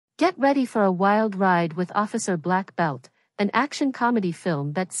Get ready for a wild ride with Officer Black Belt, an action comedy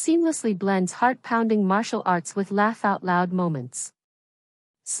film that seamlessly blends heart-pounding martial arts with laugh-out-loud moments.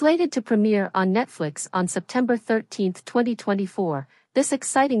 Slated to premiere on Netflix on September 13, 2024, this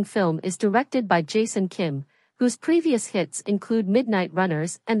exciting film is directed by Jason Kim, whose previous hits include Midnight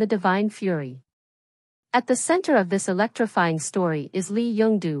Runners and The Divine Fury. At the center of this electrifying story is Lee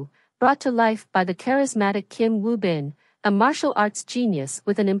Young-do, brought to life by the charismatic Kim Woo-bin, a martial arts genius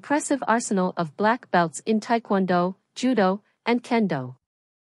with an impressive arsenal of black belts in Taekwondo, Judo, and Kendo.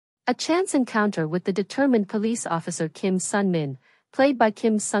 A chance encounter with the determined police officer Kim Sun-min, played by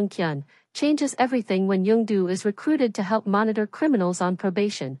Kim Sung-kyun, changes everything when Young-do is recruited to help monitor criminals on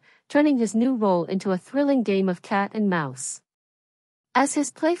probation, turning his new role into a thrilling game of cat and mouse. As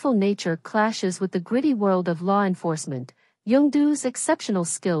his playful nature clashes with the gritty world of law enforcement, Young-do's exceptional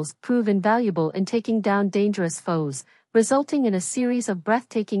skills prove invaluable in taking down dangerous foes, resulting in a series of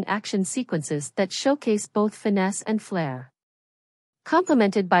breathtaking action sequences that showcase both finesse and flair.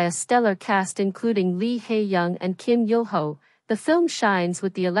 Complemented by a stellar cast including Lee Hae-young and Kim Yul-ho, the film shines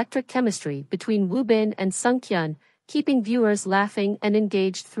with the electric chemistry between Woo-bin and Sung-kyun, keeping viewers laughing and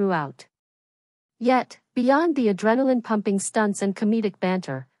engaged throughout. Yet, beyond the adrenaline-pumping stunts and comedic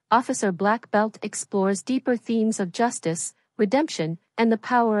banter, Officer Black Belt explores deeper themes of justice, redemption, and the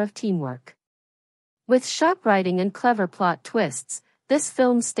power of teamwork. With sharp writing and clever plot twists, this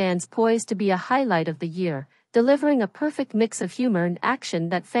film stands poised to be a highlight of the year, delivering a perfect mix of humor and action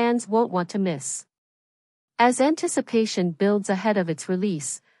that fans won't want to miss. As anticipation builds ahead of its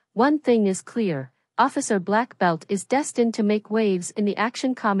release, one thing is clear: Officer Black Belt is destined to make waves in the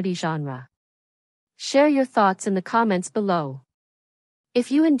action comedy genre. Share your thoughts in the comments below.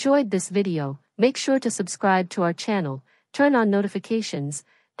 If you enjoyed this video, make sure to subscribe to our channel, turn on notifications,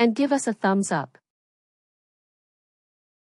 and give us a thumbs up.